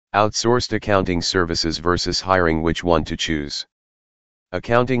Outsourced accounting services versus hiring, which one to choose?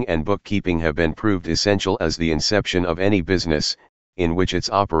 Accounting and bookkeeping have been proved essential as the inception of any business, in which it's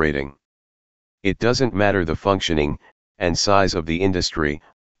operating. It doesn't matter the functioning and size of the industry,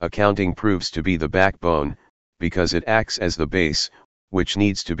 accounting proves to be the backbone, because it acts as the base, which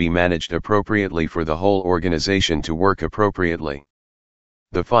needs to be managed appropriately for the whole organization to work appropriately.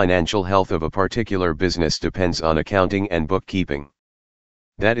 The financial health of a particular business depends on accounting and bookkeeping.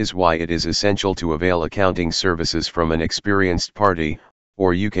 That is why it is essential to avail accounting services from an experienced party,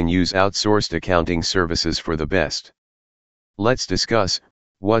 or you can use outsourced accounting services for the best. Let's discuss,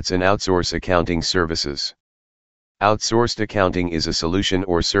 what's an outsourced accounting services? Outsourced accounting is a solution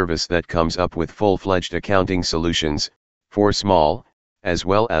or service that comes up with full-fledged accounting solutions, for small, as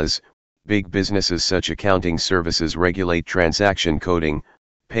well as, big businesses. Such accounting services regulate transaction coding,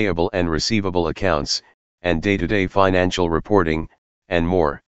 payable and receivable accounts, and day-to-day financial reporting, and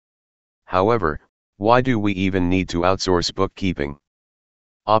more. However, why do we even need to outsource bookkeeping?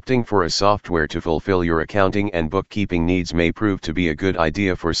 Opting for a software to fulfill your accounting and bookkeeping needs may prove to be a good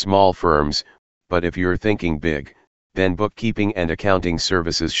idea for small firms, but if you're thinking big, then bookkeeping and accounting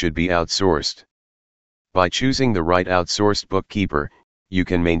services should be outsourced. By choosing the right outsourced bookkeeper, you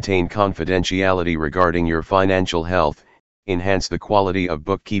can maintain confidentiality regarding your financial health, enhance the quality of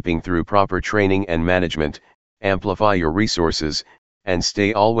bookkeeping through proper training and management, amplify your resources, and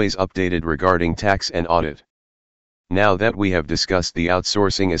stay always updated regarding tax and audit. Now that we have discussed the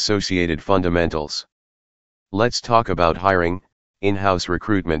outsourcing associated fundamentals, let's talk about hiring, in-house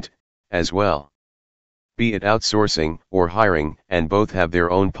recruitment, as well. Be it outsourcing or hiring, and both have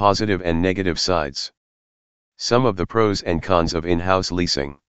their own positive and negative sides. Some of the pros and cons of in-house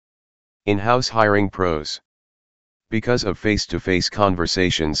leasing. In-house hiring pros. Because of face-to-face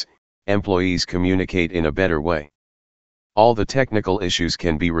conversations, employees communicate in a better way. All the technical issues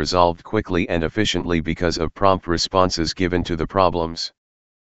can be resolved quickly and efficiently because of prompt responses given to the problems.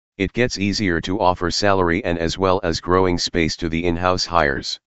 It gets easier to offer salary and as well as growing space to the in-house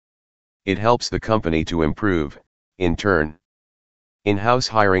hires. It helps the company to improve, in turn. In-house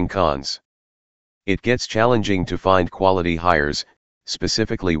hiring cons. It gets challenging to find quality hires,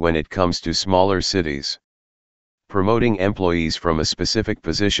 specifically when it comes to smaller cities. Promoting employees from a specific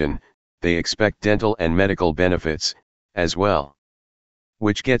position, they expect dental and medical benefits, as well.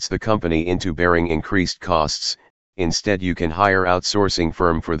 Which gets the company into bearing increased costs. Instead you can hire outsourcing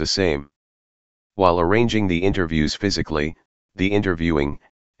firm for the same. While arranging the interviews physically, the interviewing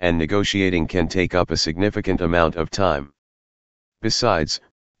and negotiating can take up a significant amount of time. Besides,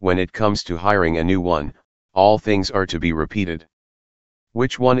 when it comes to hiring a new one, all things are to be repeated.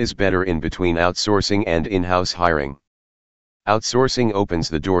 Which one is better in between outsourcing and in-house hiring? Outsourcing opens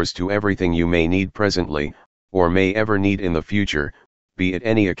the doors to everything you may need presently, or may ever need in the future, be it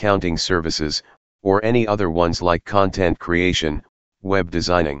any accounting services, or any other ones like content creation, web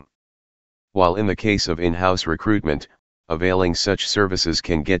designing. While in the case of in-house recruitment, availing such services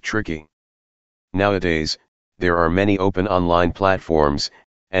can get tricky. Nowadays, there are many open online platforms,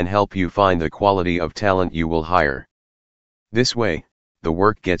 and help you find the quality of talent you will hire. This way, the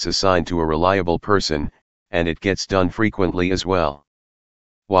work gets assigned to a reliable person, and it gets done frequently as well.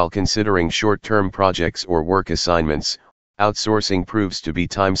 While considering short-term projects or work assignments, outsourcing proves to be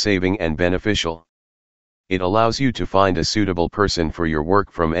time-saving and beneficial. It allows you to find a suitable person for your work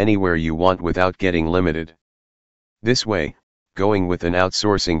from anywhere you want without getting limited. This way, going with an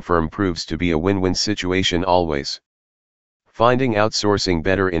outsourcing firm proves to be a win-win situation always. Finding outsourcing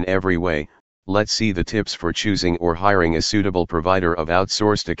better in every way, let's see the tips for choosing or hiring a suitable provider of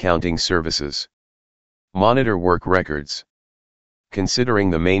outsourced accounting services. Monitor work records. Considering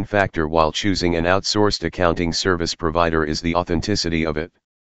the main factor while choosing an outsourced accounting service provider is the authenticity of it.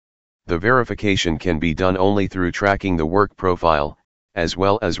 The verification can be done only through tracking the work profile, as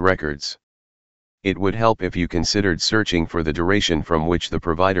well as records. It would help if you considered searching for the duration from which the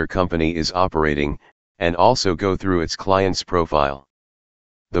provider company is operating, and also go through its client's profile.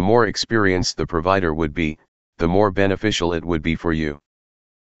 The more experienced the provider would be, the more beneficial it would be for you.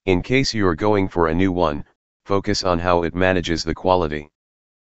 In case you're going for a new one, focus on how it manages the quality.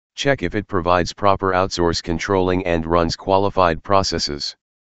 Check if it provides proper outsource controlling and runs qualified processes.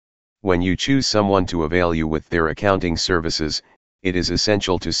 When you choose someone to avail you with their accounting services, it is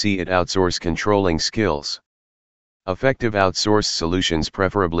essential to see it outsource controlling skills. Effective outsourced solutions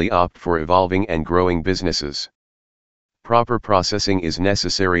preferably opt for evolving and growing businesses. Proper processing is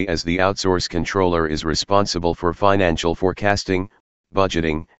necessary as the outsource controller is responsible for financial forecasting,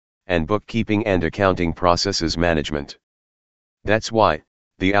 budgeting, and bookkeeping and accounting processes management. That's why,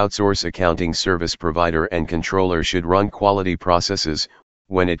 the outsource accounting service provider and controller should run quality processes,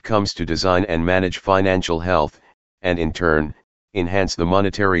 when it comes to design and manage financial health, and in turn, enhance the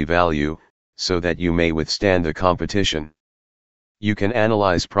monetary value, so that you may withstand the competition. You can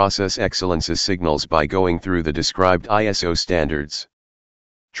analyze process excellence's signals by going through the described ISO standards.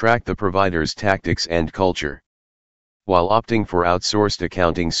 Track the provider's tactics and culture. While opting for outsourced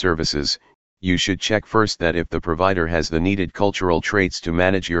accounting services, you should check first that if the provider has the needed cultural traits to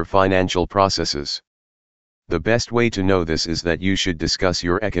manage your financial processes. The best way to know this is that you should discuss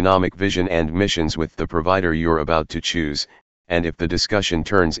your economic vision and missions with the provider you're about to choose, and if the discussion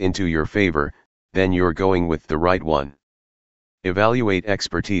turns into your favor, then you're going with the right one. Evaluate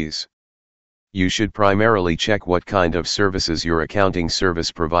expertise. You should primarily check what kind of services your accounting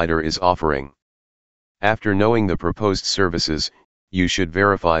service provider is offering. After knowing the proposed services, you should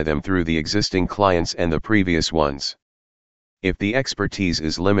verify them through the existing clients and the previous ones. If the expertise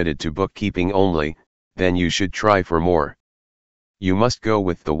is limited to bookkeeping only, then you should try for more. You must go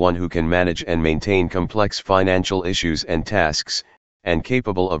with the one who can manage and maintain complex financial issues and tasks, and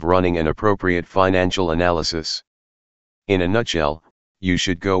capable of running an appropriate financial analysis. In a nutshell, you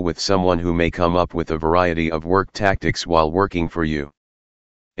should go with someone who may come up with a variety of work tactics while working for you.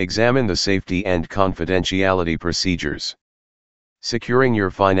 Examine the safety and confidentiality procedures. Securing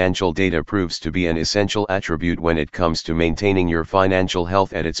your financial data proves to be an essential attribute when it comes to maintaining your financial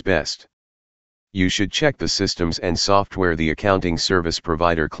health at its best. You should check the systems and software the accounting service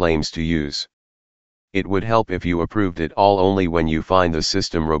provider claims to use. It would help if you approved it all only when you find the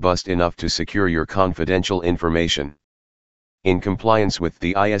system robust enough to secure your confidential information. In compliance with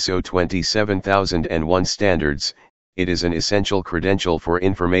the ISO 27001 standards, it is an essential credential for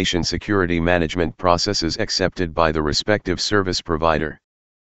information security management processes accepted by the respective service provider.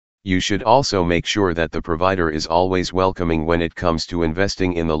 You should also make sure that the provider is always welcoming when it comes to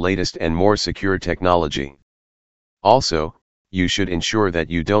investing in the latest and more secure technology. Also, you should ensure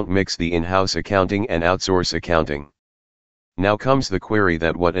that you don't mix the in-house accounting and outsource accounting. Now comes the query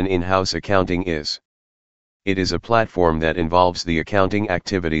that what an in-house accounting is. It is a platform that involves the accounting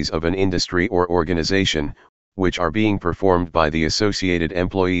activities of an industry or organization, which are being performed by the associated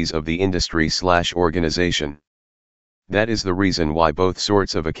employees of the industry/organization. That is the reason why both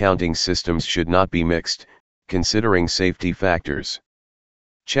sorts of accounting systems should not be mixed, considering safety factors.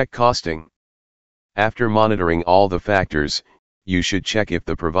 Check costing. After monitoring all the factors, you should check if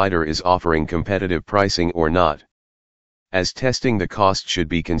the provider is offering competitive pricing or not. As testing the cost should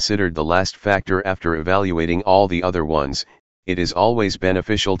be considered the last factor after evaluating all the other ones, it is always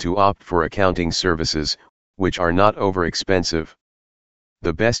beneficial to opt for accounting services, which are not over-expensive.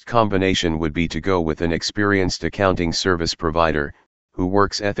 The best combination would be to go with an experienced accounting service provider, who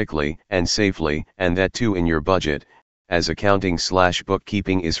works ethically and safely, and that too in your budget, as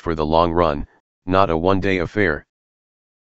accounting/bookkeeping is for the long run, not a one-day affair.